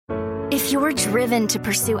If you're driven to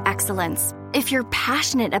pursue excellence, if you're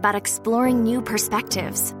passionate about exploring new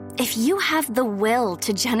perspectives, if you have the will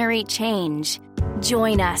to generate change,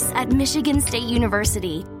 join us at Michigan State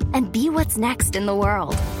University and be what's next in the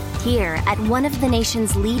world. Here at one of the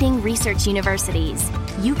nation's leading research universities,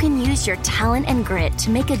 you can use your talent and grit to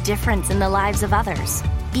make a difference in the lives of others.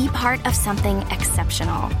 Be part of something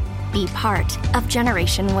exceptional. Be part of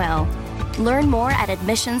Generation Will. Learn more at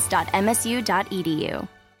admissions.msu.edu.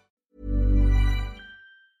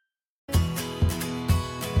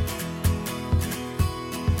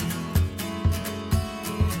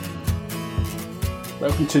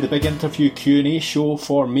 Welcome to the Big Interview Q&A show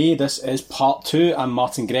for May. This is part 2. I'm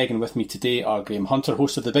Martin Gregg, and with me today are Graham Hunter,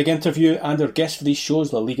 host of the Big Interview, and our guest for these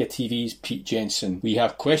shows, La Liga TV's Pete Jensen. We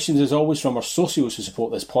have questions as always from our socios who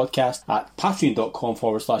support this podcast at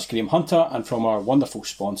patreon.com/Graham Hunter and from our wonderful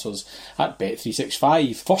sponsors at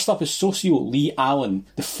Bet365. First up is socio Lee Allen.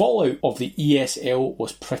 The fallout of the ESL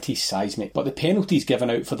was pretty seismic, but the penalties given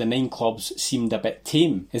out for the 9 clubs seemed a bit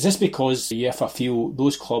tame. Is this because the UEFA feel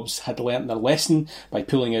those clubs had learnt their lesson by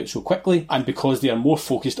pulling out so quickly, and because they are more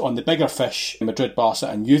focused on the bigger fish, Madrid, Barca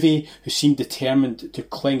and Juve, who seem determined to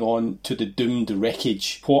cling on to the doomed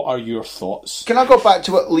wreckage? What are your thoughts? Can I go back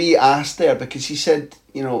to what Lee asked there, because he said,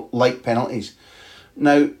 like penalties.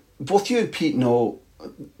 Now, both you and Pete know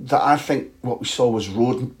that I think what we saw was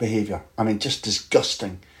rodent behaviour. I mean, just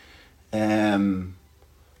disgusting.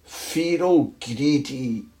 Feral,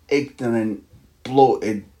 greedy, ignorant,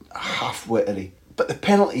 bloated, half-wittery. But the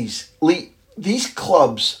penalties, Lee, these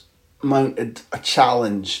clubs mounted a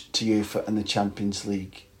challenge to UEFA in the Champions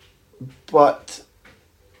League, but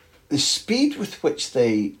the speed with which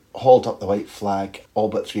they hauled up the white flag, all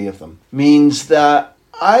but 3 of them, means that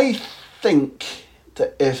I think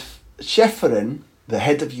that if Ceferin, the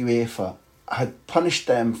head of UEFA, had punished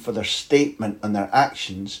them for their statement and their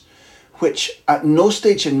actions, which at no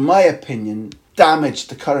stage, in my opinion, damaged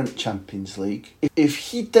the current Champions League. If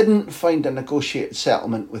he didn't find a negotiated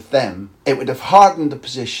settlement with them, it would have hardened the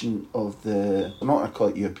position of the, I'm not going to call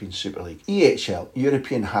it European Super League, EHL,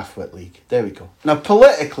 European Half-Wit League. There we go. Now,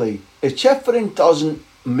 politically, if Ceferin doesn't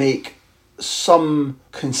make some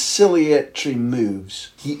conciliatory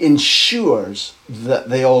moves, he ensures that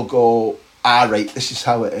they all go, right, this is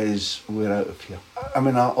how it is, we're out of here. I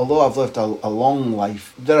mean, although I've lived a long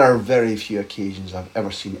life, there are very few occasions I've ever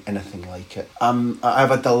seen anything like it. I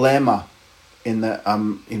have a dilemma in that,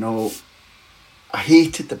 I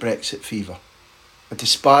hated the Brexit fever. I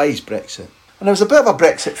despise Brexit. And there was a bit of a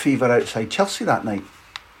Brexit fever outside Chelsea that night.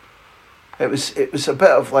 It was a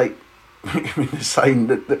bit of like, I mean, the sign,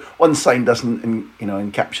 the one sign doesn't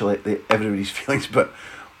encapsulate everybody's feelings, but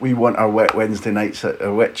we want our wet Wednesday nights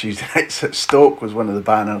or wet Tuesday nights at Stoke was one of the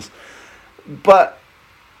banners. But,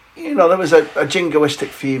 there was a jingoistic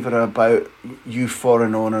fever about you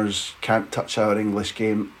foreign owners can't touch our English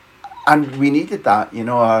game. And we needed that,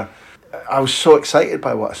 I was so excited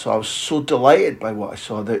by what I saw. I was so delighted by what I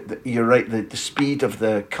saw. You're right, the speed of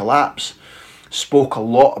the collapse spoke a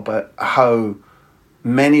lot about how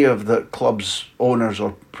many of the club's owners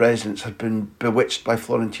or presidents had been bewitched by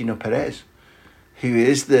Florentino Perez, who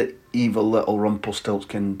is the evil little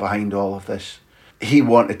Rumpelstiltskin behind all of this. He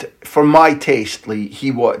wanted to, for my taste, Lee,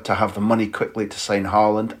 he wanted to have the money quickly to sign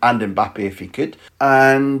Haaland and Mbappe if he could.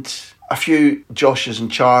 And a few Joshes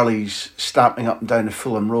and Charlies stamping up and down the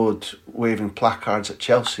Fulham Road, waving placards at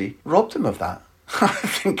Chelsea, robbed him of that. I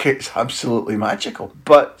think it's absolutely magical.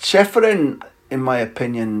 But Ceferin, in my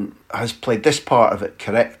opinion, has played this part of it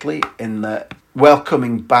correctly, in that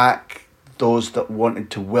welcoming back those that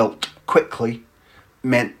wanted to wilt quickly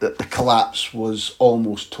meant that the collapse was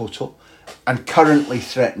almost total, and currently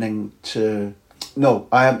threatening to... No,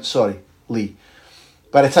 I am sorry, Lee.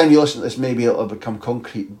 By the time you listen to this, maybe it'll become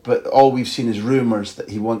concrete, but all we've seen is rumours that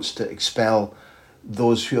he wants to expel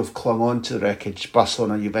those who have clung on to the wreckage,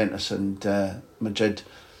 Barcelona, Juventus and Madrid,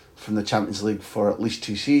 from the Champions League for at least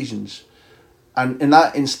 2 seasons. And in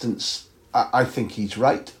that instance, I think he's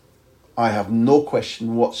right. I have no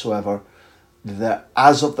question whatsoever that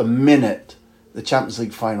as of the minute the Champions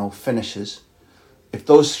League final finishes, if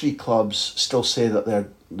those 3 clubs still say that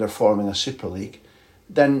they're forming a Super League,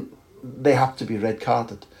 then they have to be red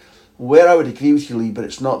carded. Where I would agree with you, Lee, but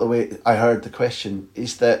it's not the way I heard the question,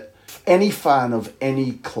 is that any fan of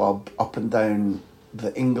any club up and down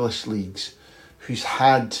the English leagues who's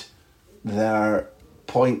had their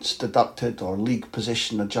points deducted or league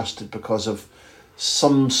position adjusted because of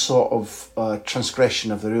some sort of transgression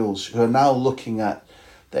of the rules, who are now looking at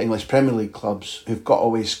the English Premier League clubs who've got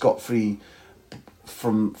away scot-free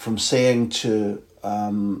from saying to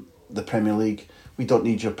the Premier League, we don't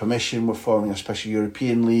need your permission, we're forming a special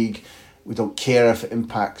European league, we don't care if it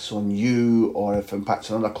impacts on you or if it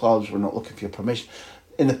impacts on other clubs, we're not looking for your permission.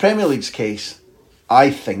 In the Premier League's case,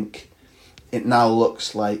 I think it now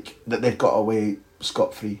looks like that they've got away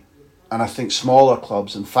scot-free. And I think smaller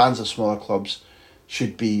clubs and fans of smaller clubs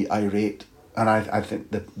should be irate. And I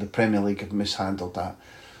think the Premier League have mishandled that.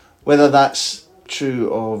 Whether that's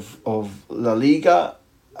true of La Liga,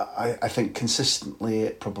 I think consistently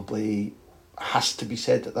it probably has to be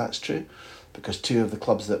said that that's true, because two of the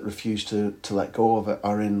clubs that refuse to let go of it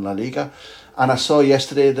are in La Liga. And I saw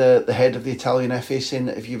yesterday the head of the Italian FA saying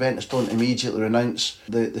that if Juventus don't immediately renounce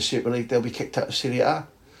the Super League, they'll be kicked out of Serie A.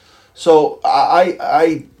 So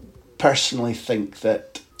I personally think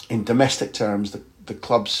that in domestic terms, the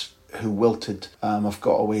clubs who wilted have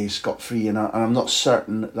got away scot-free, and I'm not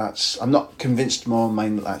certain I'm not convinced in my own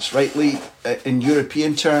mind that that's rightly. In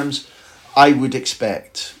European terms, I would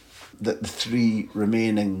expect that the three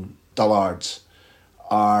remaining dullards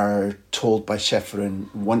are told by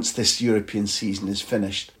Ceferin, once this European season is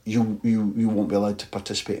finished, you won't be allowed to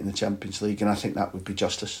participate in the Champions League, and I think that would be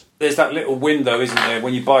justice. There's that little window, isn't there?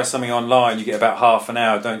 When you buy something online, you get about half an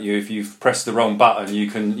hour, don't you? If you've pressed the wrong button, you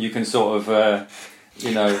can sort of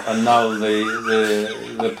annul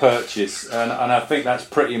the purchase, and I think that's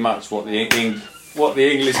pretty much what the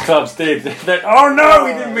English clubs did. Oh no,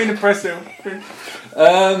 we didn't mean to press it.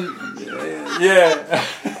 Yeah.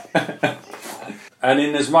 And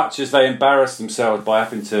in as much as they embarrassed themselves by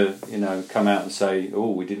having to, come out and say,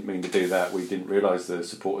 "Oh, we didn't mean to do that. We didn't realise the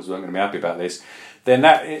supporters weren't going to be happy about this," then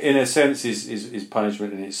that, in a sense, is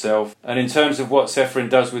punishment in itself. And in terms of what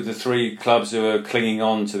Ceferin does with the three clubs who are clinging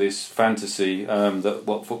on to this fantasy, that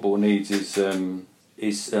what football needs is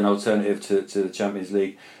an alternative to the Champions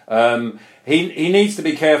League. He needs to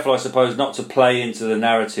be careful, I suppose, not to play into the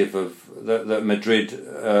narrative of that Madrid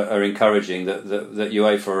are encouraging, that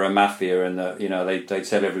UEFA are a mafia, and that they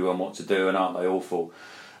tell everyone what to do, and aren't they awful?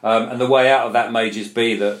 And the way out of that may just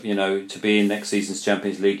be that to be in next season's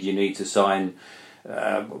Champions League, you need to sign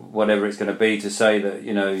whatever it's going to be to say that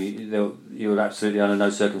you'll absolutely under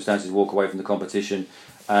no circumstances walk away from the competition.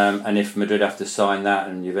 And if Madrid have to sign that,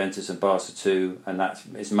 and Juventus and Barca too, and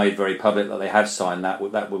it's made very public that they have signed that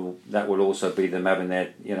will also be them having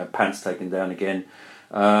their pants taken down again.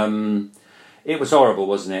 It was horrible,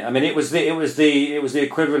 wasn't it? I mean, it was the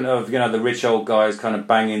equivalent of the rich old guys kind of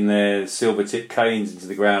banging their silver tipped canes into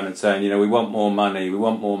the ground and saying, we want more money, we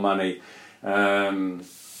want more money,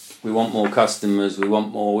 we want more customers, we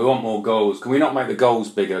want more goals. Can we not make the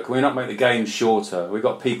goals bigger? Can we not make the game shorter? We've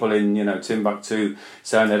got people in Timbuktu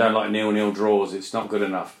saying they don't like 0-0 draws. It's not good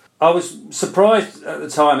enough. I was surprised at the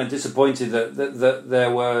time and disappointed that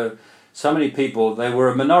there were so many people. They were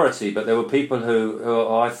a minority, but there were people who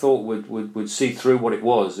I thought would see through what it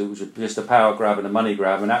was. It was just a power grab and a money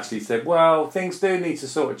grab, and actually said, well, things do need to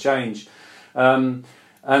sort of change.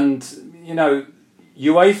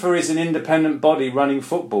 UEFA is an independent body running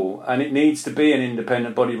football, and it needs to be an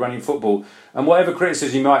independent body running football. And whatever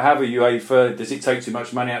criticism you might have of UEFA, does it take too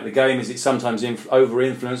much money out of the game? Is it sometimes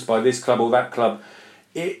over-influenced by this club or that club?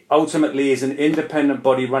 It ultimately is an independent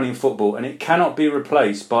body running football, and it cannot be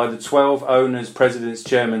replaced by the 12 owners, presidents,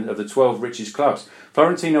 chairmen of the 12 richest clubs.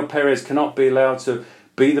 Florentino Perez cannot be allowed to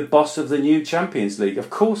be the boss of the new Champions League. Of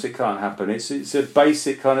course it can't happen. It's a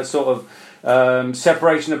basic kind of sort of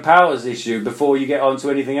separation of powers issue before you get on to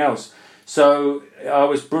anything else. So I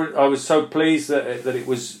was so pleased that it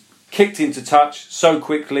was kicked into touch so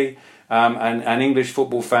quickly, and English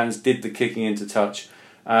football fans did the kicking into touch,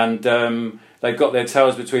 and they've got their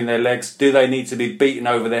tails between their legs. Do they need to be beaten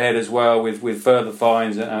over the head as well with further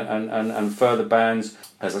fines and further bans?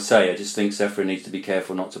 As I say, I just think Ceferin needs to be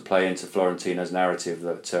careful not to play into Florentino's narrative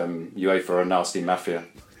that UEFA are a nasty mafia.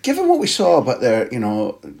 Given what we saw about their,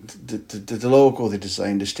 the logo they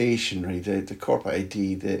designed, the stationery, the corporate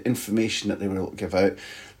ID, the information that they were able to give out,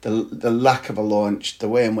 the lack of a launch, the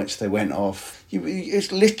way in which they went off,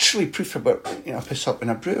 it's literally proof about a piss up in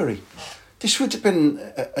a brewery. This would have been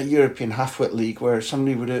a European half-wit league where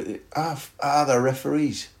somebody would have, they're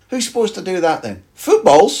referees. Who's supposed to do that then?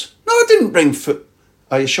 Footballs? No, I didn't bring foot.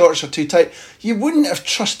 Your shorts are too tight. You wouldn't have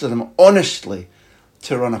trusted them, honestly,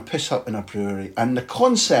 to run a piss-up in a brewery. And the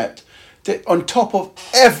concept, that on top of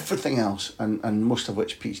everything else, and most of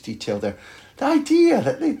which Pete's detailed there, the idea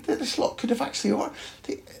that this lot could have actually...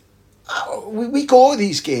 We go to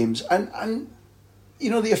these games, and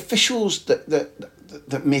the officials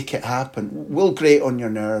that make it happen will grate on your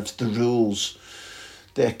nerves. The rules,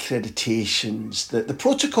 the accreditations, the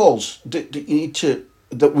protocols that you need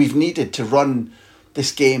that we've needed to run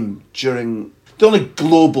this game during the only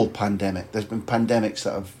global pandemic. There's been pandemics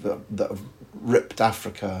that have ripped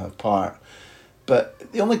Africa apart,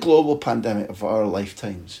 but the only global pandemic of our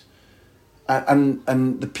lifetimes. And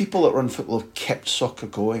the people that run football kept soccer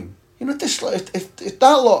going. You know, this if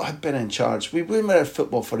that lot had been in charge, we wouldn't have had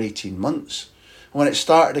football for 18 months. When it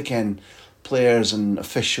started again, players and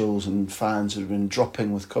officials and fans had been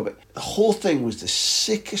dropping with COVID. The whole thing was the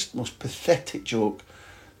sickest, most pathetic joke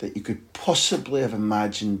that you could possibly have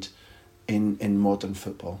imagined in modern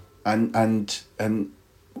football. And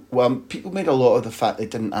well, people made a lot of the fact they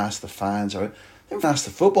didn't ask the fans or they didn't ask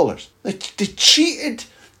the footballers. They cheated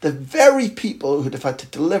the very people who'd have had to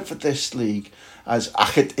deliver this league as,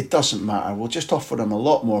 it doesn't matter, we'll just offer them a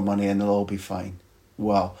lot more money and they'll all be fine.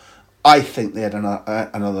 Well, I think they had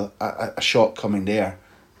another shot coming there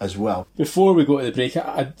as well. Before we go to the break,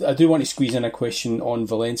 I do want to squeeze in a question on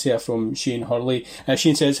Valencia from Shane Hurley.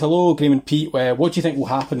 Shane says, hello Graham and Pete, what do you think will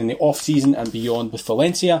happen in the off-season and beyond with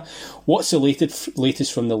Valencia? What's the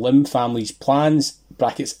latest from the Lim family's plans,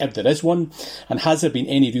 brackets if there is one, and has there been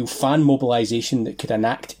any real fan mobilisation that could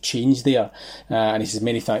enact change there? And he says,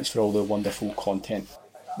 many thanks for all the wonderful content.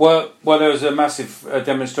 Well, there was a massive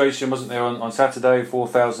demonstration, wasn't there, on Saturday?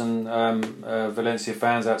 4,000 Valencia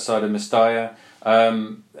fans outside of Mestalla.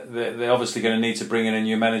 They're obviously going to need to bring in a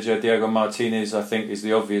new manager. Diego Martinez, I think, is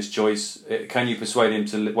the obvious choice. Can you persuade him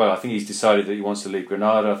to... Well, I think he's decided that he wants to leave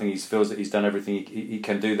Granada. I think he feels that he's done everything he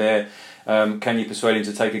can do there. Can you persuade him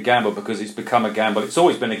to take a gamble? Because it's become a gamble. It's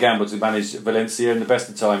always been a gamble to manage Valencia in the best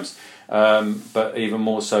of times, but even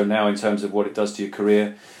more so now in terms of what it does to your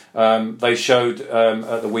career. They showed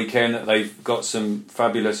at the weekend that they've got some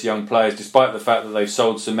fabulous young players, despite the fact that they've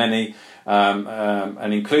sold so many,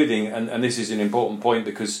 and including, and this is an important point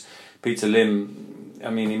because Peter Lim, I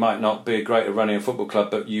mean, he might not be great at running a football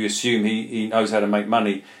club, but you assume he knows how to make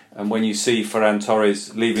money. And when you see Ferran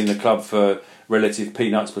Torres leaving the club for relative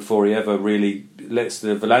peanuts before he ever really lets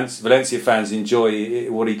the Valencia fans enjoy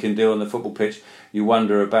what he can do on the football pitch, you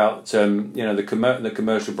wonder about the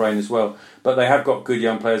commercial brain as well. But they have got good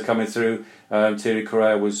young players coming through. Thierry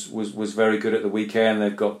Correa was very good at the weekend.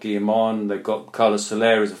 They've got Guillamon, they've got Carlos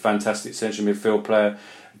Soler, who's a fantastic central midfield player.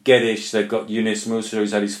 Guedes, they've got Yunus Musa,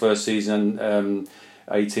 who's had his first season,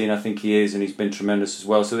 18 I think he is, and he's been tremendous as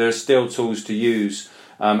well. So there are still tools to use,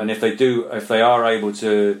 and if they are able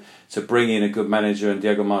to bring in a good manager, and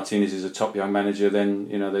Diego Martinez is a top young manager, then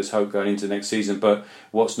there's hope going into next season. But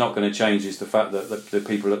what's not going to change is the fact that the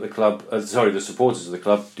people at the club, the supporters of the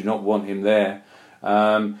club, do not want him there.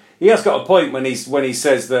 He has got a point when he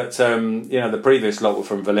says that the previous lot were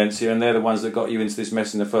from Valencia and they're the ones that got you into this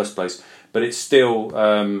mess in the first place. But it's still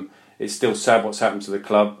sad what's happened to the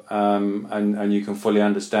club, and you can fully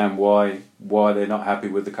understand why they're not happy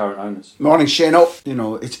with the current owners. Morning, Shane.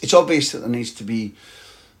 It's obvious that there needs to be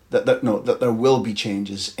that there will be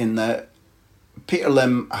changes in that. Peter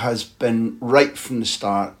Lim has been right from the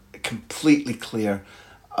start completely clear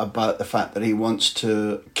about the fact that he wants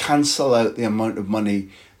to cancel out the amount of money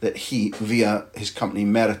that he, via his company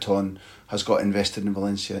Meriton, has got invested in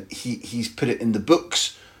Valencia. He's put it in the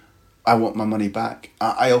books. I want my money back.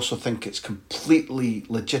 I also think it's completely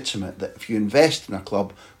legitimate that if you invest in a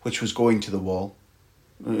club which was going to the wall,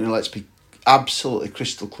 let's be absolutely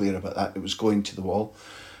crystal clear about that, it was going to the wall.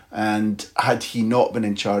 And had he not been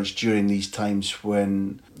in charge during these times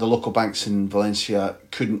when the local banks in Valencia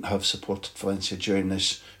couldn't have supported Valencia during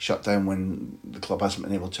this shutdown when the club hasn't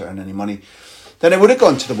been able to earn any money, then it would have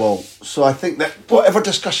gone to the wall. So I think that whatever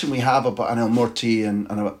discussion we have about Anel Murti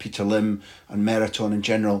and about Peter Lim and Meriton in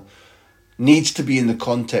general needs to be in the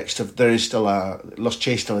context of there is still Los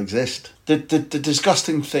Che still exist. The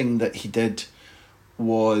disgusting thing that he did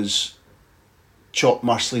was chop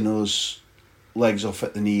Marcelino's legs off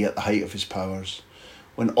at the knee at the height of his powers,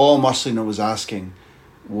 when all Marcelino was asking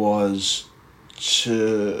was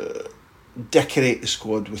to decorate the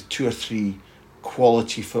squad with 2 or 3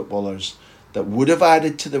 quality footballers that would have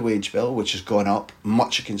added to the wage bill, which has gone up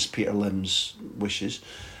much against Peter Lim's wishes,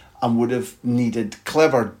 and would have needed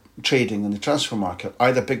clever trading in the transfer market,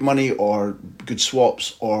 either big money or good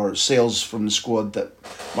swaps or sales from the squad that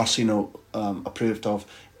Marcelino approved of,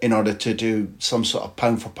 in order to do some sort of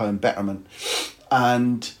pound for pound betterment.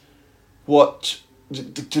 And what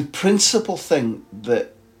the principal thing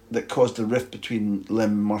that caused the rift between Lim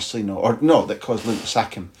and Marcelino, that caused Lim to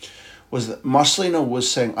sack him, was that Marcelino was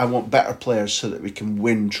saying, I want better players so that we can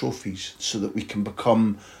win trophies, so that we can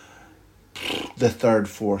become the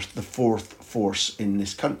fourth force in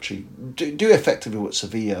this country. Do effectively what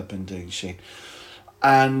Sevilla have been doing, Shane.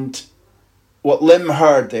 And what Lim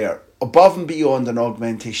heard there, above and beyond an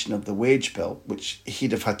augmentation of the wage bill, which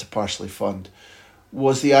he'd have had to partially fund,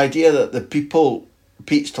 was the idea that the people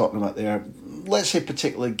Pete's talking about there, let's say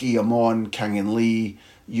particularly Guillamon, Kang Lee,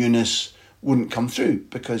 Eunice, wouldn't come through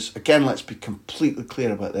because, again, let's be completely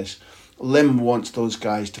clear about this. Lim wants those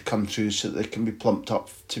guys to come through so that they can be plumped up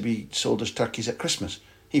to be sold as turkeys at Christmas.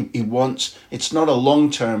 He wants, it's not a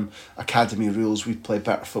long-term academy rules, we play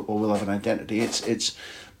better football, we'll have an identity. It's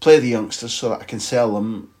play the youngsters so that I can sell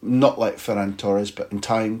them, not like Ferran Torres, but in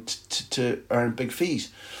time to earn big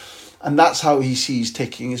fees. And that's how he sees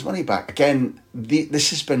taking his money back. Again,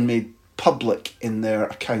 this has been made public in their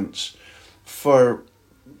accounts for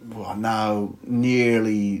now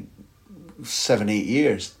nearly 7-8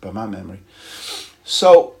 years by my memory.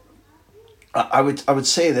 So I would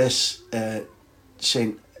say this,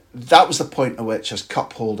 Shane, that was the point at which, as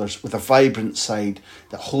cup holders with a vibrant side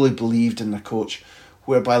that wholly believed in their coach,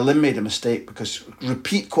 whereby Lim made a mistake because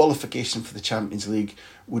repeat qualification for the Champions League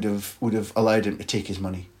would have allowed him to take his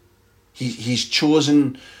money. He's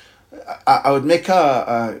chosen. I would make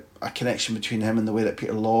a connection between him and the way that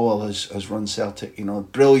Peter Lawwell has run Celtic.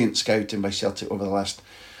 Brilliant scouting by Celtic over the last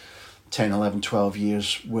 10, 11, 12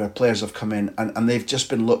 years, where players have come in and they've just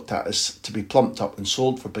been looked at as to be plumped up and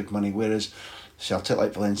sold for big money, whereas Celtic,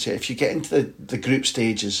 like Valencia, if you get into the group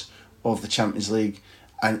stages of the Champions League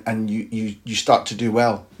and you start to do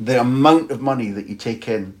well, the amount of money that you take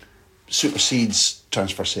in supersedes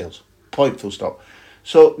transfer sales. Point, full stop.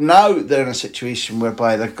 So now they're in a situation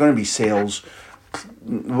whereby they're going to be sales,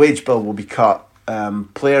 wage bill will be cut,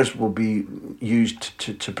 players will be used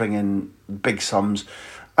to bring in big sums,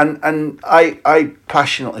 and I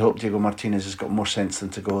passionately hope Diego Martinez has got more sense than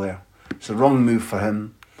to go there. It's the wrong move for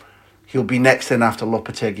him. He'll be next in after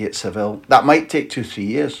Lopetegui at Seville. That might take 2-3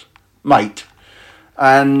 years. Might.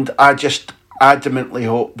 And I just adamantly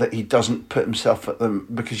hope that he doesn't put himself at them,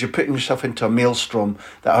 because you're putting yourself into a maelstrom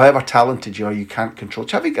that however talented you are, you can't control.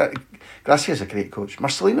 Xavi Gracia's a great coach.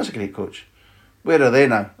 Marcelino's a great coach. Where are they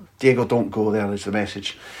now? Diego, don't go there is the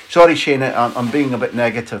message. Sorry, Shane, I'm being a bit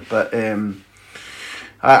negative, but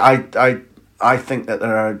I think that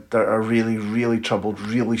there are really, really troubled,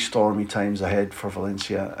 really stormy times ahead for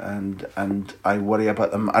Valencia, and I worry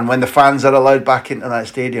about them. And when the fans are allowed back into that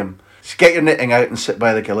stadium, just get your knitting out and sit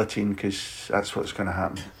by the guillotine, because that's what's going to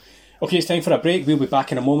happen. Okay, it's time for a break. We'll be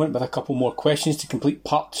back in a moment with a couple more questions to complete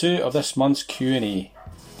part 2 of this month's Q&A.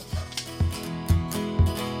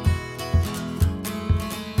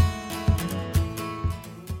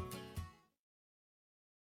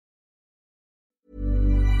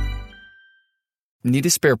 Need a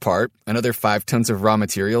spare part? Another 5 tons of raw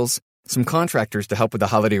materials? Some contractors to help with the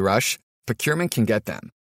holiday rush? Procurement can get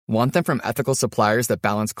them. Want them from ethical suppliers that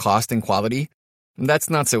balance cost and quality? That's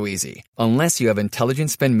not so easy, unless you have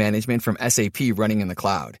Intelligent Spend Management from SAP running in the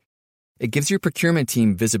cloud. It gives your procurement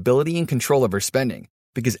team visibility and control over spending,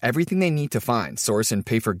 because everything they need to find, source, and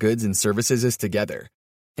pay for goods and services is together.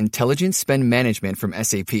 Intelligent Spend Management from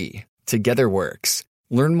SAP. Together works.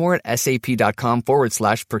 Learn more at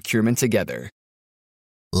sap.com/procurement together.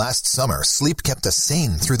 Last summer, sleep kept us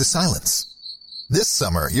sane through the silence. This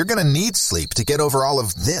summer, you're going to need sleep to get over all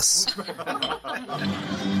of this.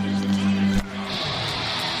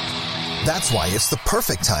 That's why it's the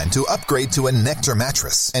perfect time to upgrade to a Nectar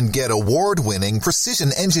mattress and get award-winning,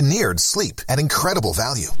 precision-engineered sleep at incredible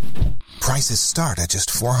value. Prices start at just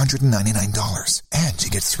 $499, and you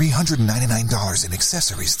get $399 in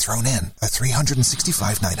accessories thrown in, a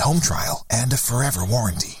 365-night home trial, and a forever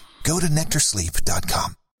warranty. Go to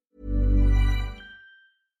NectarSleep.com.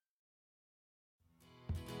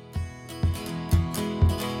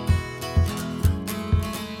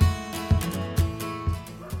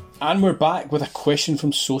 And we're back with a question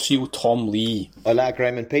from Socio Tom Lee. Hola,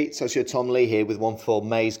 Graham and Pete. Socio Tom Lee here with one for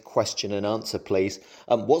May's question and answer, please.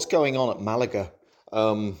 What's going on at Malaga?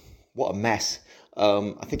 What a mess.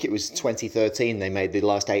 I think it was 2013 they made the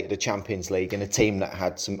last 8 of the Champions League in a team that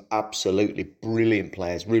had some absolutely brilliant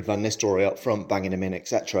players. Ruud van Nistelrooy up front, banging him in,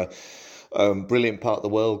 etc. Brilliant part of the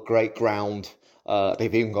world, great ground.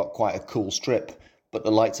 They've even got quite a cool strip, but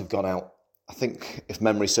the lights have gone out. I think, if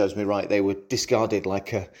memory serves me right, they were discarded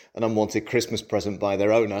like an unwanted Christmas present by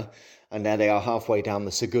their owner, and now they are halfway down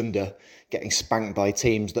the Segunda, getting spanked by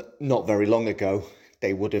teams that not very long ago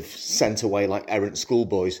they would have sent away like errant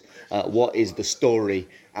schoolboys. What is the story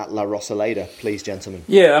at La Rosaleda, please, gentlemen?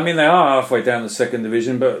 Yeah, I mean, they are halfway down the second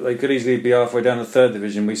division, but they could easily be halfway down the third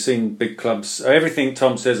division. We've seen big clubs. Everything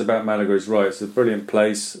Tom says about Malaga is right. It's a brilliant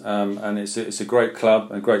place, and it's a great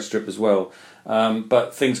club and a great strip as well.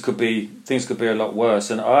 But things could be a lot worse,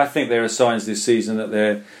 and I think there are signs this season that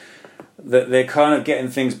they're kind of getting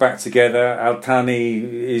things back together. Altani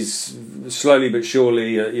is slowly but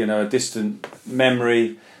surely, a distant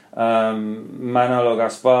memory. Manolo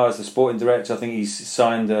Gaspar is the sporting director. I think he's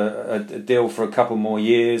signed a deal for a couple more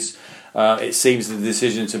years. It seems the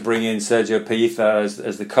decision to bring in Sergio Pellicer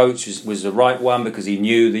as the coach was the right one, because he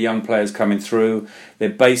knew the young players coming through. They're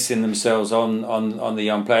basing themselves on the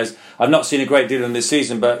young players. I've not seen a great deal of them this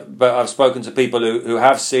season, but I've spoken to people who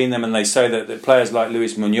have seen them, and they say that players like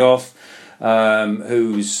Luis Munoz,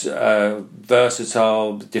 who's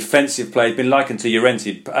versatile defensive player, been likened to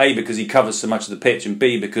Llorente, A, because he covers so much of the pitch, and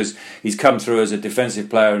B, because he's come through as a defensive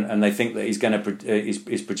player, and they think that he's going to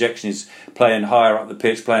his projection is playing higher up the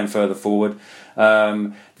pitch, playing further forward.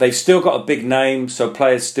 They've still got a big name, so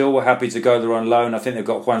players still were happy to go there on loan. I think they've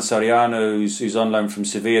got Juan Soriano, who's on loan from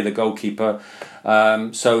Sevilla, the goalkeeper.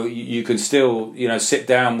 So you can still, sit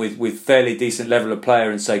down with fairly decent level of player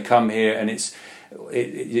and say, come here, and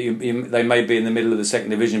they may be in the middle of the second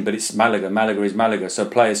division, but it's Malaga. Malaga is Malaga, so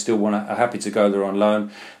players still are happy to go there on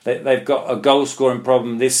loan. They've got a goal scoring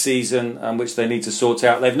problem this season, which they need to sort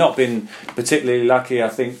out. They've not been particularly lucky. I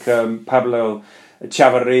think Pablo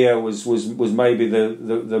Chavarria was maybe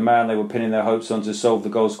the man they were pinning their hopes on to solve the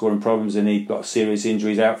goal scoring problems, and he got serious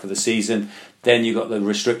injuries out for the season. Then you got the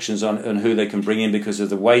restrictions on who they can bring in because of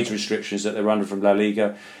the wage restrictions that they're under from La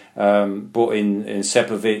Liga. Brought in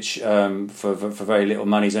Sepovic for very little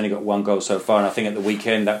money. He's only got one goal so far, and I think at the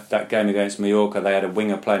weekend that game against Mallorca they had a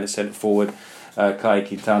winger playing at centre forward, Kai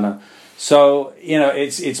Quintana. So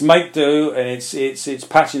it's make do, and it's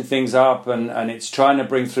patching things up, and it's trying to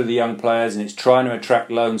bring through the young players, and it's trying to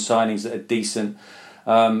attract loan signings that are decent.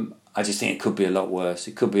 I just think it could be a lot worse.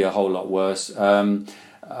 It could be a whole lot worse.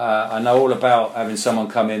 I know all about having someone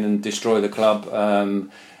come in and destroy the club.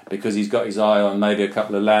 Because he's got his eye on maybe a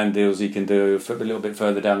couple of land deals he can do a little bit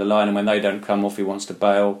further down the line, and when they don't come off, he wants to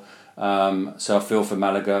bail. So I feel for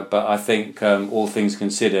Malaga, but I think all things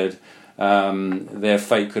considered, their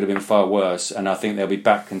fate could have been far worse, and I think they'll be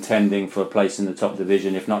back contending for a place in the top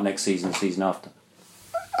division, if not next season, the season after.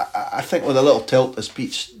 I think with a little tilt, as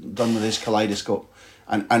Pete's done with his kaleidoscope,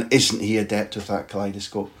 and isn't he adept with that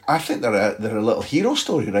kaleidoscope? I think they're a little hero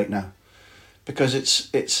story right now. Because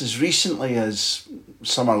it's as recently as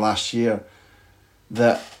summer last year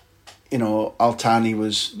that Al-Thani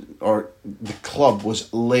or the club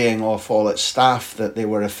was laying off all its staff, that they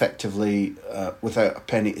were effectively without a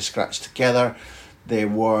penny to scratch together. They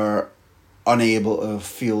were unable to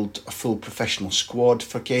field a full professional squad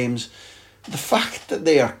for games. The fact that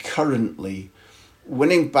they are currently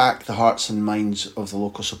winning back the hearts and minds of the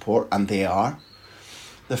local support, and they are,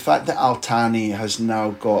 the fact that Al-Thani has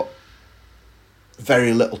now got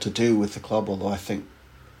very little to do with the club, although I think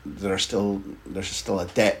there's still a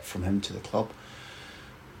debt from him to the club.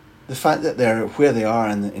 The fact that they're where they are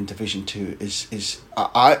in Division 2 is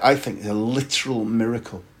I think a literal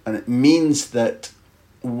miracle, and it means that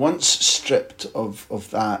once stripped of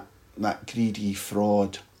that greedy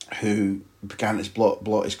fraud who began his blot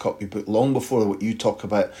his copybook long before what you talk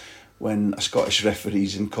about, when a Scottish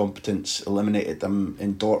referee's incompetence eliminated them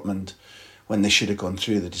in Dortmund. When they should have gone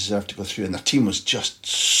through, they deserved to go through, and their team was just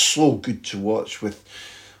so good to watch, with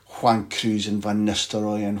Juan Cruz and Van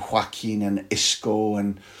Nistelrooy and Joaquin and Isco,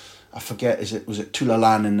 and I forget, was it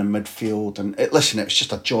Toulalan in the midfield? And it was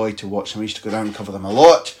just a joy to watch them. We used to go down and cover them a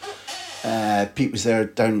lot. Pete was there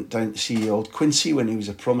down to see old Quincy when he was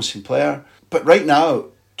a promising player. But right now,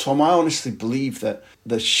 Tom, I honestly believe that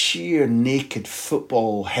the sheer naked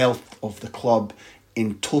football health of the club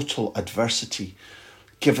in total adversity,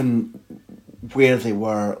 given where they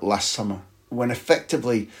were last summer, when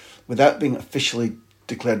effectively, without being officially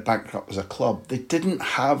declared bankrupt as a club,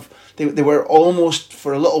 they were almost,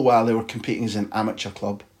 for a little while, they were competing as an amateur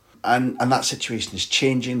club. And that situation is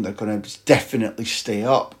changing. They're going to definitely stay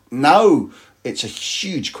up. Now it's a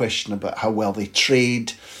huge question about how well they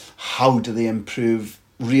trade, how do they improve.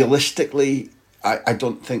 Realistically, I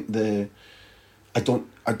don't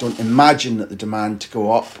imagine that the demand to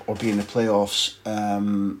go up or be in the playoffs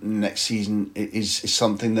next season is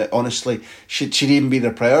something that honestly should even be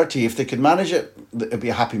their priority. If they could manage it, it'd be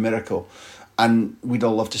a happy miracle. And we'd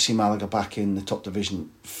all love to see Malaga back in the top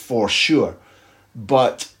division for sure.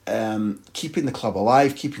 But keeping the club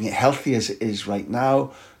alive, keeping it healthy as it is right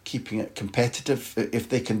now, keeping it competitive, if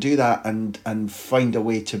they can do that and find a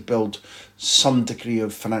way to build some degree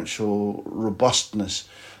of financial robustness,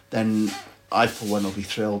 then I, for one, will be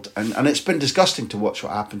thrilled. And it's been disgusting to watch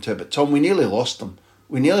what happened to it. But, Tom, we nearly lost them.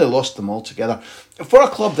 We nearly lost them altogether. For a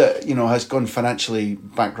club that, has gone financially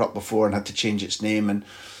bankrupt before and had to change its name, and,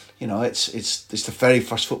 it's the very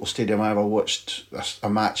first football stadium I ever watched a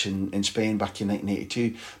match in Spain back in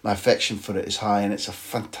 1982. My affection for it is high, and it's a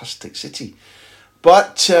fantastic city.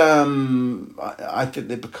 But I think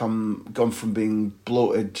they've gone from being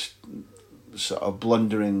bloated, sort of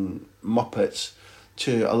blundering muppets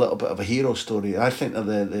to a little bit of a hero story. I think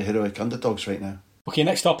they're the heroic underdogs right now. Okay,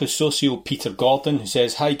 next up is socio Peter Gordon, who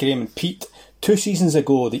says, "Hi Graham and Pete. 2 seasons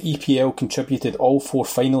ago, the EPL contributed all 4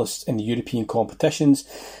 finalists in the European competitions,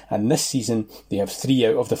 and this season they have 3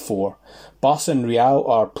 out of the 4. Barca and Real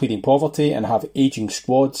are pleading poverty and have ageing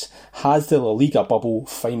squads. Has the La Liga bubble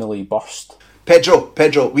finally burst?"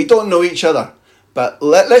 Pedro, we don't know each other, but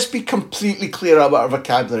let's be completely clear about our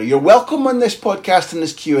vocabulary. You're welcome on this podcast and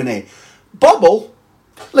this Q&A. Bubble?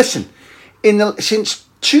 Listen, since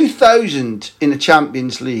 2000 in the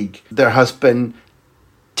Champions League, there has been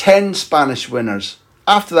 10 Spanish winners.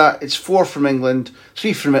 After that, it's 4 from England,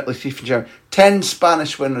 3 from Italy, 3 from Germany. 10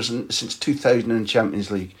 Spanish winners since 2000 in the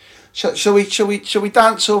Champions League. Shall we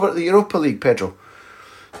dance over at the Europa League, Pedro?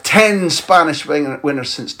 10 Spanish winners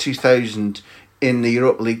since 2000 in the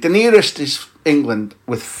Europa League. The nearest is England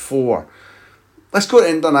with 4. Let's go to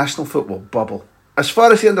international football bubble. As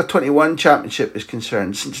far as the Under-21 Championship is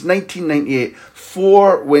concerned, since 1998,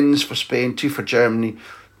 4 wins for Spain, 2 for Germany,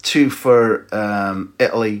 2 for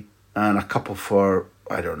Italy, and a couple for,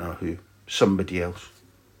 I don't know who, somebody else.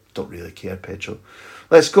 Don't really care, Pedro.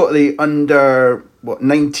 Let's go to the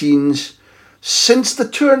under-19s. Since the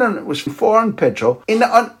tournament was formed, Pedro,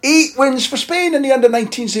 on 8 wins for Spain in the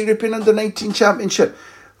under-19s, the European Under-19 Championship.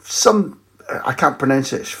 I can't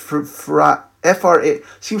pronounce it. FRA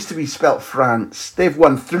seems to be spelt France. They've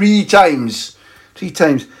won 3 times. 3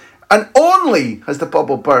 times. And only has the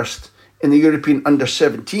bubble burst in the European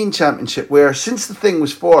Under-17 Championship, where since the thing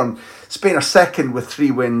was formed, Spain are second with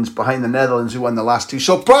 3 wins behind the Netherlands, who won the last 2.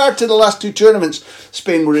 So prior to the last 2 tournaments,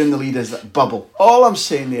 Spain were in the lead as that bubble. All I'm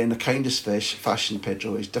saying there in the kindest fashion,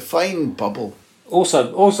 Pedro, is define bubble.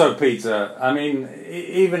 Also, Peter, I mean,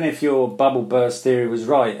 even if your bubble burst theory was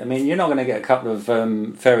right, I mean, you're not going to get a couple of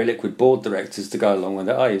Fairy Liquid board directors to go along with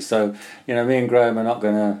it, are you? So, me and Graham are not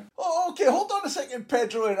going to... Oh, okay, hold on a second,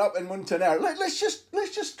 Pedro, and up in Montaner. Let's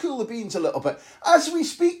just cool the beans a little bit. As we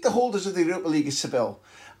speak, the holders of the Europa League is Seville.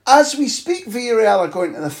 As we speak, Villarreal are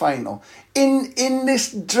going to the final. In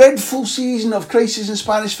this dreadful season of crisis in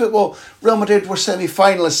Spanish football, Real Madrid were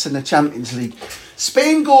semi-finalists in the Champions League.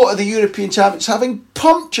 Spain go to the European Champions having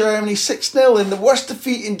pumped Germany 6-0 in the worst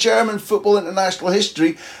defeat in German football international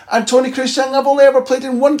history. And Toni Kroos saying, "I've only ever played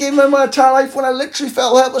in 1 game in my entire life when I literally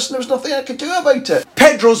felt helpless and there was nothing I could do about it."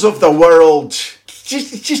 Pedros of the world,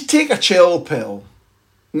 just take a chill pill.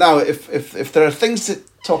 Now, if there are things to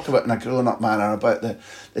talk about in a grown-up manner about the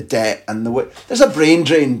debt and the way, there's a brain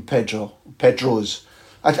drain, Pedros.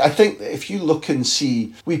 I think that if you look and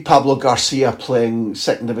see Pablo Garcia playing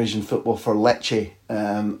second division football for Lecce,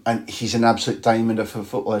 and he's an absolute diamond of a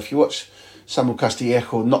footballer. If you watch Samuel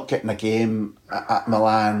Castillejo not getting a game at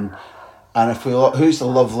Milan, and if we look, who's the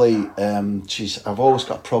lovely, I've always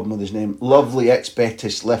got a problem with his name, lovely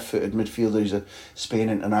ex-Betis left-footed midfielder who's a Spain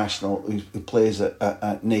international who plays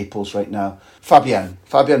at Naples right now, Fabian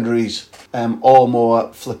Ruiz, Olmo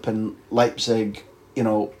at flipping Leipzig,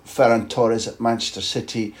 Ferran Torres at Manchester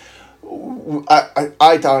City.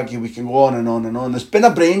 I'd argue we can go on and on and on. There's been a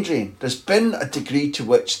brain drain. There's been a degree to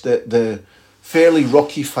which the fairly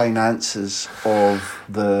rocky finances of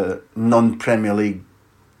the non-Premier League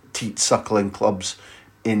teat-suckling clubs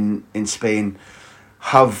in Spain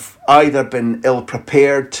have either been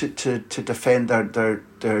ill-prepared to defend their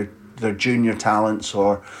junior talents,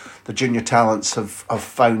 or the junior talents have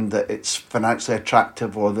found that it's financially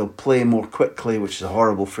attractive, or they'll play more quickly, which is a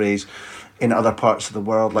horrible phrase, in other parts of the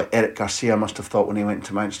world, like Eric Garcia must have thought when he went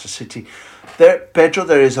to Manchester City. Pedro,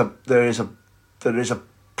 there is a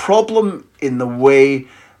problem in the way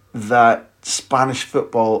that Spanish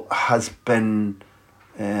football has been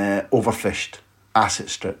overfished, asset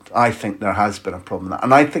stripped. I think there has been a problem with that,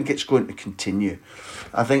 and I think it's going to continue.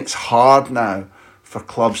 I think it's hard now for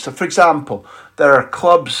clubs to, for example, there are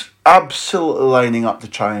clubs absolutely lining up to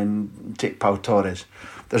try and take Pau Torres.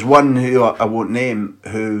 There's one who I won't name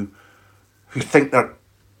who think that,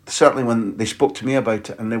 certainly when they spoke to me about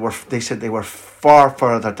it, and they said they were far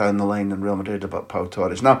further down the line than Real Madrid about Pau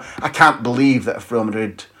Torres. Now, I can't believe that if Real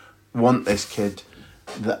Madrid want this kid,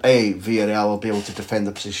 that Villarreal will be able to defend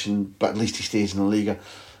the position, but at least he stays in the Liga.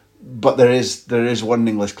 But there is one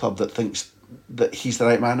English club that thinks that he's the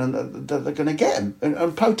right man and that they're going to get him.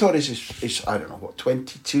 And Pau Torres is I don't know what,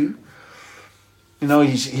 22.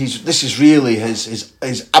 This is really his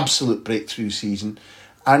absolute breakthrough season,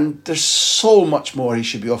 and there's so much more he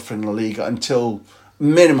should be offering La Liga until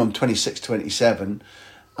minimum 26-27,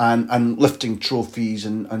 and lifting trophies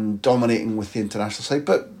and dominating with the international side.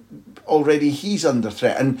 But already he's under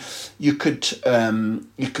threat, and you could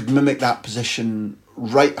mimic that position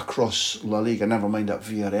right across La Liga, never mind at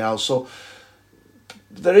Villarreal. So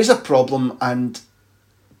there is a problem, and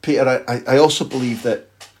Peter, I also believe that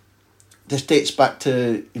this dates back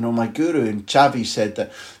to, my guru, and Xavi said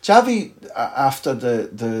that Xavi, after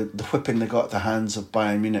the whipping they got at the hands of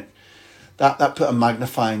Bayern Munich, that put a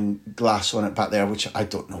magnifying glass on it back there, which I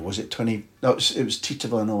don't know, was it 20? No, it was Tito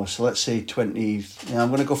Villanova, so let's say 20, I'm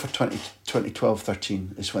going to go for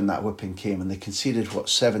 2012-13 is when that whipping came, and they conceded,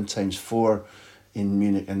 7 times 4 in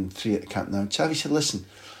Munich and 3 at the Camp Nou. Xavi said, listen,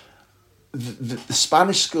 the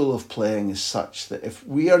Spanish school of playing is such that if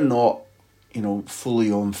we are not, fully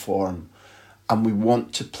on form, and we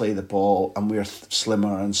want to play the ball, and we're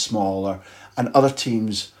slimmer and smaller, and other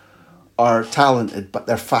teams are talented, but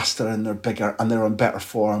they're faster and they're bigger and they're on better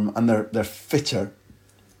form and they're fitter,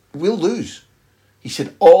 we'll lose. He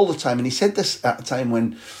said all the time, and he said this at a time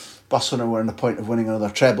when Barcelona were on the point of winning another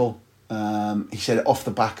treble. He said it off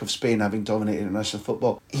the back of Spain having dominated international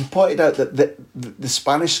football. He pointed out that the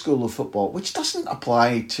Spanish school of football, which doesn't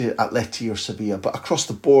apply to Atleti or Sevilla, but across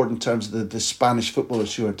the board in terms of the Spanish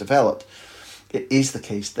footballers who are developed, it is the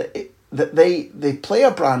case that they play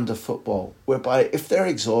a brand of football whereby if they're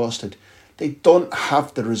exhausted, they don't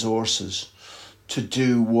have the resources to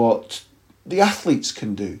do what the athletes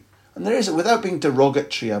can do. And there is, without being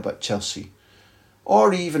derogatory about Chelsea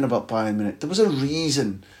or even about Bayern Munich, there was a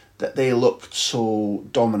reason that they looked so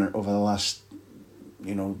dominant over the last,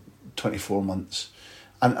 24 months.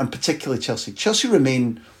 And particularly Chelsea. Chelsea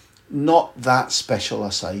remain not that special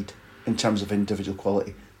a side in terms of individual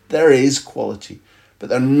quality. There is quality, but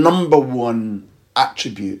their number one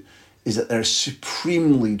attribute is that they're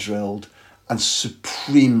supremely drilled and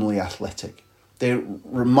supremely athletic. They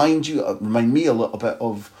remind me a little bit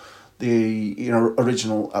of the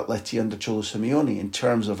original Atleti under Cholo Simeone in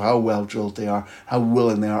terms of how well drilled they are, how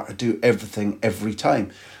willing they are to do everything every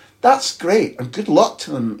time. That's great, and good luck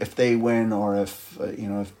to them if they win, or if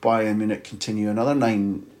Bayern Munich continue another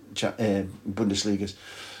 9 Bundesligas.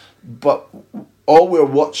 But all we're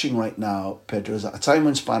watching right now, Pedro, is at a time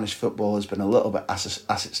when Spanish football has been a little bit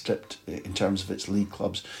asset stripped in terms of its league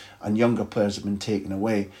clubs, and younger players have been taken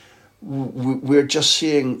away. We're just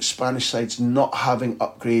seeing Spanish sides not having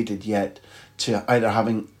upgraded yet to either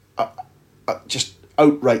having just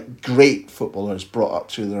outright great footballers brought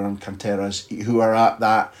up through their own canteras who are at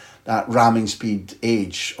that ramming speed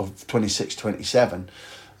age of 26, 27.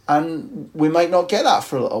 And we might not get that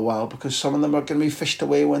for a little while because some of them are going to be fished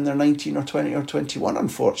away when they're 19 or 20 or 21,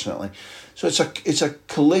 unfortunately. So it's a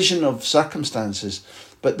collision of circumstances.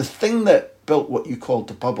 But the thing that built what you called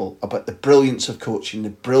the bubble, about the brilliance of coaching, the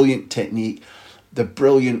brilliant technique, the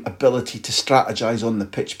brilliant ability to strategise on the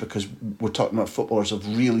pitch, because we're talking about footballers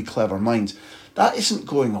of really clever minds, that isn't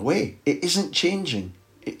going away. It isn't changing.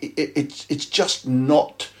 It's just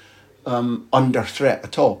not under threat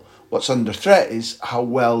at all. What's under threat is how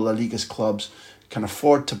well La Liga's clubs can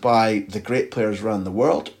afford to buy the great players around the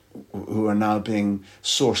world, who are now being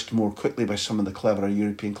sourced more quickly by some of the cleverer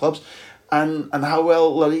European clubs, and how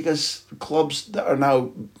well La Liga's clubs that are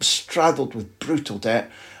now straddled with brutal debt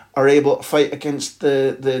are able to fight against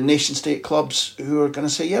the nation-state clubs who are going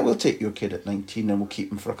to say, yeah, we'll take your kid at 19 and we'll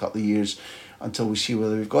keep him for a couple of years until we see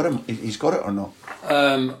whether he's got it or not.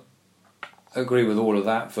 I agree with all of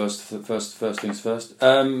that. First things first.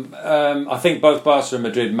 I think both Barca and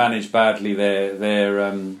Madrid managed badly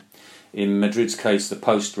their in Madrid's case, the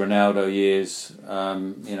post-Ronaldo years.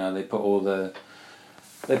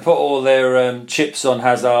 They put all their chips on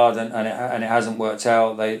Hazard, and it hasn't worked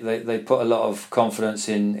out. They put a lot of confidence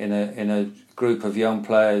in a group of young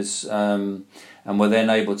players, and were then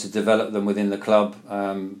able to develop them within the club.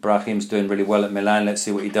 Brahim's doing really well at Milan. Let's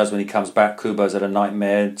see what he does when he comes back. Kubo's had a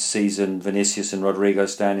nightmare season. Vinicius and Rodrigo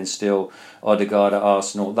standing still. Odegaard at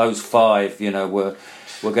Arsenal. Those 5, were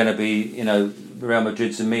going to be, Real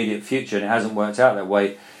Madrid's immediate future, and it hasn't worked out that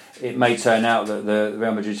way. It may turn out that the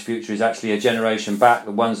Real Madrid's future is actually a generation back.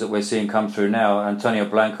 The ones that we're seeing come through now. Antonio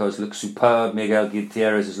Blanco has looked superb. Miguel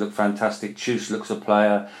Gutierrez has looked fantastic. Chus looks a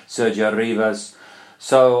player. Sergio Rivas.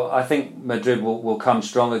 So I think Madrid will come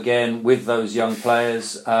strong again with those young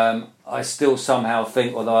players. I still somehow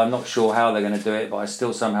think, although I'm not sure how they're going to do it, but I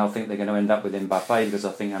still somehow think they're going to end up with Mbappe, because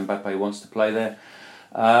I think Mbappe wants to play there.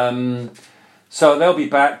 So they'll be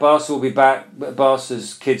back. Barca will be back.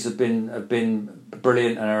 Barca's kids have been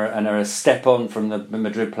brilliant and are a step on from the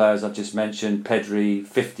Madrid players I've just mentioned. Pedri,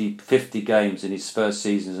 50 games in his first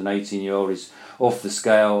season as an 18-year-old, is off the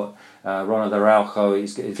scale. Ronald Araujo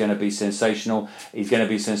is going to be sensational. He's going to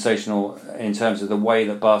be sensational in terms of the way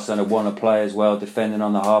that Barcelona want to play as well, defending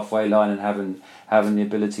on the halfway line and having the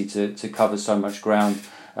ability to cover so much ground.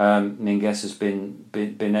 Minguez has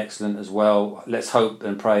been excellent as well. Let's hope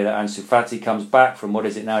and pray that Ansu Fati comes back from what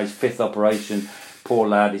is it now, his 5th operation. Poor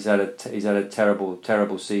lad, he's had a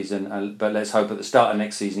terrible season. But let's hope at the start of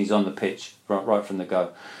next season he's on the pitch right from the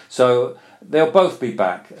go. So they'll both be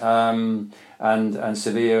back. And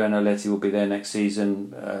Sevilla and Atleti will be there next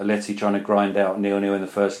season. Atleti trying to grind out 0-0 in the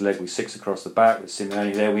first leg with 6 across the back with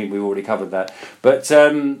Simeone there. We already covered that, but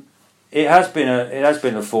it has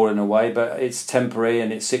been a falling away, but it's temporary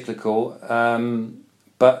and it's cyclical.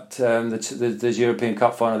 But the European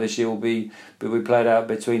Cup final this year will be played out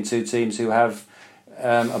between two teams who have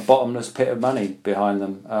a bottomless pit of money behind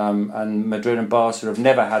them. And Madrid and Barca have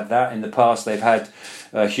never had that. In the past, they've had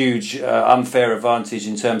a huge unfair advantage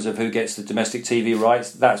in terms of who gets the domestic TV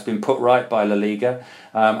rights. That's been put right by La Liga,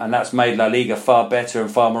 and that's made La Liga far better and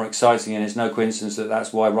far more exciting. And it's no coincidence that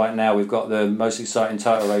that's why right now we've got the most exciting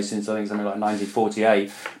title race since I think something like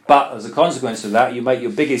 1948. But as a consequence of that, you make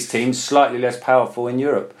your biggest teams slightly less powerful in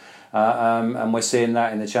Europe, and we're seeing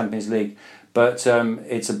that in the Champions League. But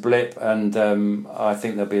it's a blip, and I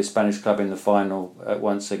think there'll be a Spanish club in the final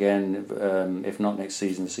once again, if not next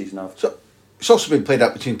season, the season after. So it's also been played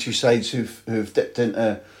out between two sides who've dipped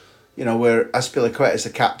into, where Azpilicueta is the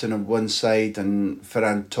captain of one side and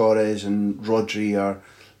Ferran Torres and Rodri are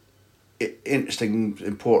interesting,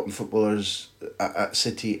 important footballers at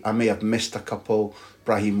City. I may have missed a couple.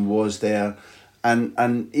 Brahim was there.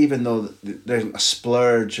 And even though there isn't a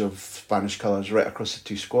splurge of Spanish colours right across the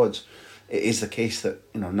two squads, it is the case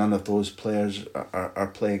that none of those players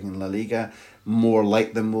are playing in La Liga. More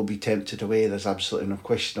like them will be tempted away. There's absolutely no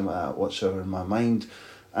question about that whatsoever in my mind.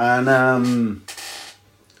 And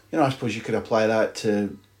I suppose you could apply that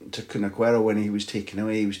to Kun Aguero when he was taken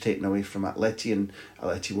away. He was taken away from Atleti, and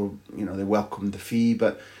Atleti were they welcomed the fee.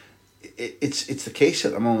 But it's the case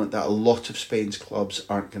at the moment that a lot of Spain's clubs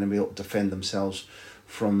aren't going to be able to defend themselves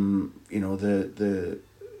from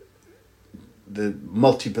the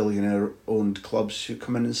multi-billionaire owned clubs who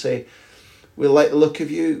come in and say, we like the look of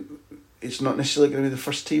you. It's not necessarily going to be the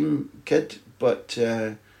first team kid, but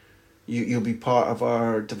you'll be part of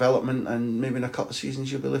our development, and maybe in a couple of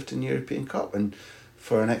seasons you'll be lifting the European Cup, and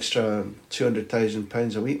for an extra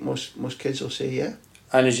 £200,000 a week, most kids will say yeah.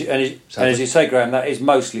 And as you say, Graham, that is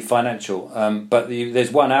mostly financial. But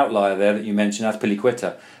there's one outlier there that you mentioned,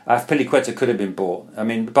 Azpilicueta. Azpilicueta could have been bought. I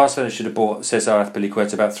mean, Barcelona should have bought Cesar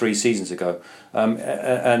Azpilicueta about 3 seasons ago.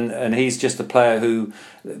 And he's just a player who,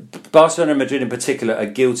 Barcelona and Madrid in particular, are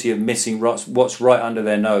guilty of missing what's right under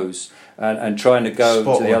their nose and trying to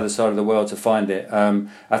go to the other side of the world to find it.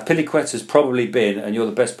 Azpilicueta's probably been, and you're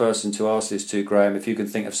the best person to ask this to, Graham, if you can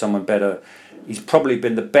think of someone better, he's probably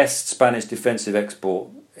been the best Spanish defensive export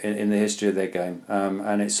in the history of their game,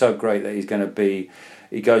 and it's so great that he's going to be.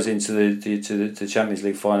 He goes into the Champions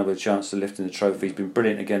League final with a chance to lift in the trophy. He's been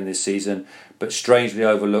brilliant again this season, but strangely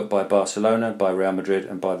overlooked by Barcelona, by Real Madrid,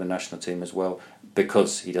 and by the national team as well,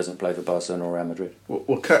 because he doesn't play for Barcelona or Real Madrid.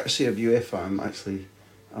 Well, courtesy of UEFA,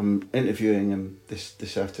 I'm interviewing him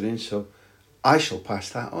this afternoon, so I shall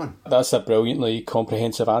pass that on. That's a brilliantly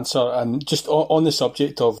comprehensive answer. And just on the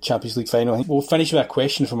subject of Champions League final, I think we'll finish with a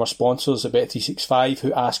question from our sponsors at Bet365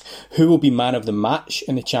 who ask who will be man of the match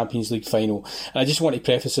in the Champions League final. And I just want to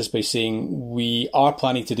preface this by saying we are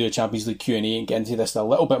planning to do a Champions League Q&A and get into this in a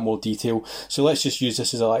little bit more detail. So let's just use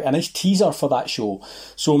this as a nice teaser for that show.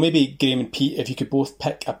 So maybe Graham and Pete, if you could both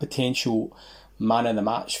pick a potential man in the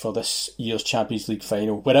match for this year's Champions League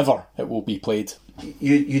final, wherever it will be played.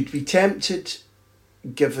 You'd be tempted,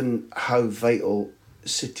 given how vital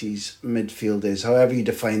City's midfield is, however you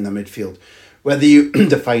define the midfield, whether you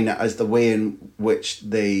define it as the way in which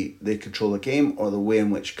they control the game or the way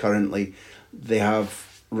in which currently they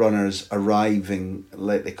have runners arriving,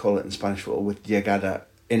 like they call it in Spanish football, with llegada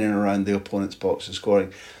in and around the opponent's box and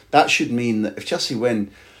scoring. That should mean that if Chelsea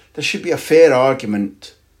win, there should be a fair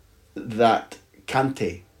argument that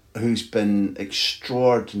Kante, who's been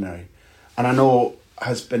extraordinary, and I know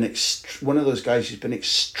has been one of those guys who's been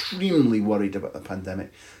extremely worried about the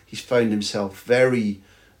pandemic. He's found himself very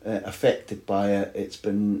affected by it. It's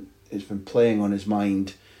been playing on his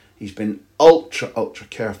mind. He's been ultra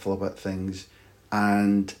careful about things,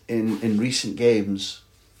 and in recent games,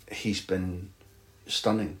 he's been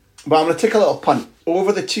stunning. But I'm going to take a little punt.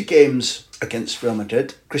 Over the 2 games against Real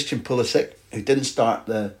Madrid, Christian Pulisic, who didn't start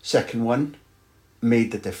the second one,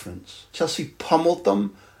 made the difference. Chelsea pummeled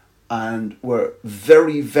them and were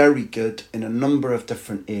very, very good in a number of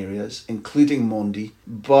different areas, including Mondi.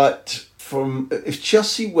 But if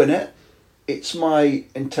Chelsea win it, it's my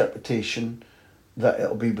interpretation that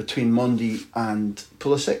it'll be between Mendy and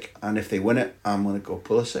Pulisic, and if they win it, I'm going to go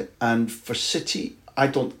Pulisic. And for City, I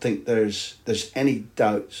don't think there's any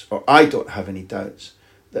doubts, or I don't have any doubts,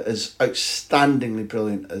 that as outstandingly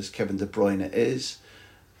brilliant as Kevin De Bruyne is,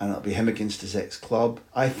 and it'll be him against his ex-club,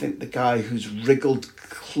 I think the guy who's wriggled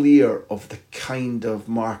clear of the kind of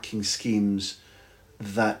marking schemes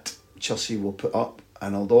that Chelsea will put up,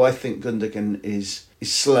 and although I think Gundogan is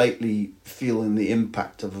slightly feeling the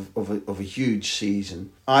impact of a huge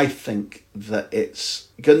season, I think that it's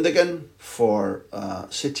Gundogan for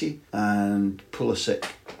City and Pulisic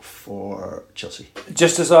for Chelsea.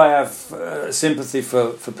 Just as I have sympathy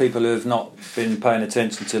for people who have not been paying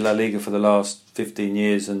attention to La Liga for the last 15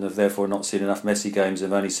 years and have therefore not seen enough Messi games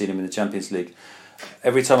and have only seen him in the Champions League,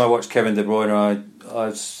 every time I watch Kevin De Bruyne, I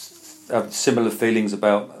have similar feelings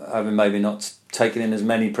about having maybe not taken in as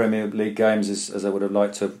many Premier League games as I would have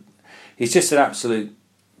liked to. He's just an absolute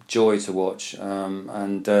joy to watch.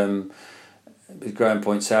 And as Graham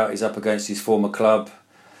points out, he's up against his former club,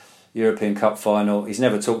 European Cup final. He's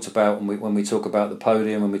never talked about when we talk about the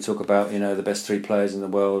podium, when we talk about the best 3 players in the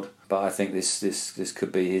world. But I think this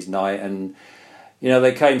could be his night. And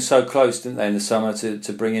they came so close, didn't they, in the summer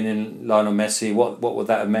to bringing in Lionel Messi. What would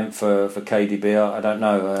that have meant for KDB? I don't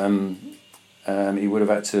know. He would have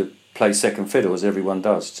had to play second fiddle, as everyone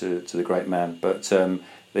does, to the great man. But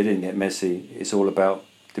they didn't get Messi. It's all about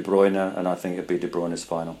De Bruyne, and I think it'd be De Bruyne's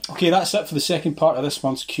final. Okay, that's it for the second part of this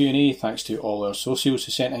month's Q&A. Thanks to all our socios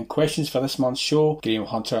who sent in questions for this month's show. Graham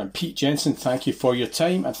Hunter and Pete Jensen, thank you for your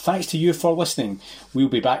time, and thanks to you for listening. We'll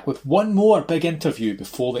be back with one more big interview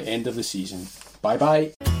before the end of the season. Bye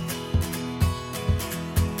bye.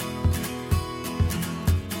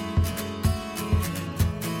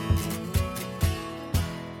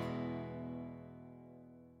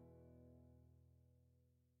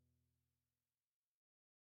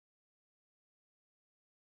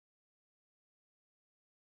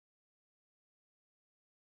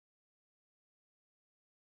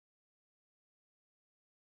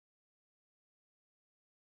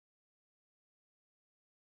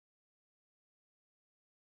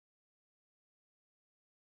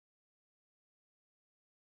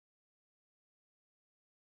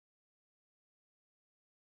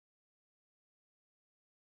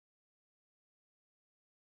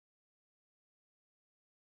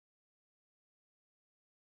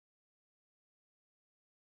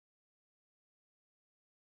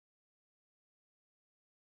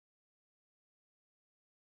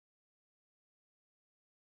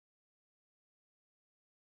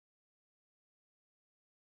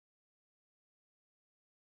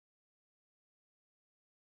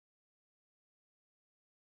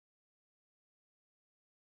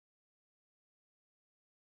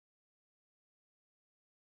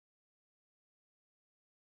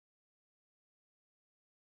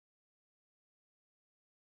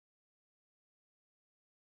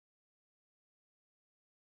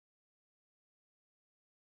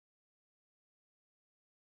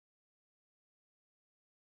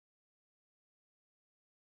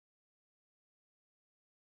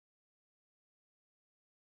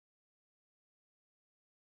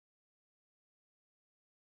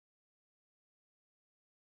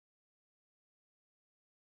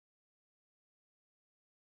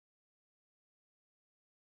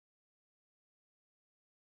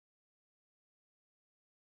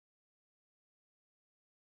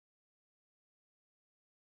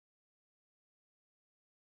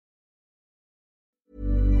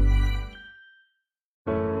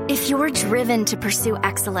 If you're driven to pursue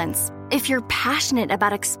excellence, if you're passionate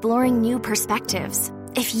about exploring new perspectives,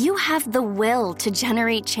 if you have the will to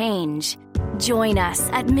generate change, join us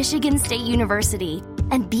at Michigan State University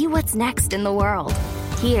and be what's next in the world.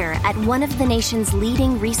 Here at one of the nation's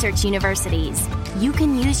leading research universities, you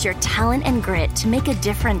can use your talent and grit to make a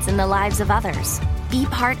difference in the lives of others. Be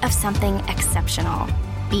part of something exceptional.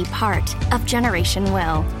 Be part of Generation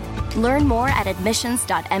Will. Learn more at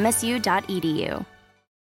admissions.msu.edu.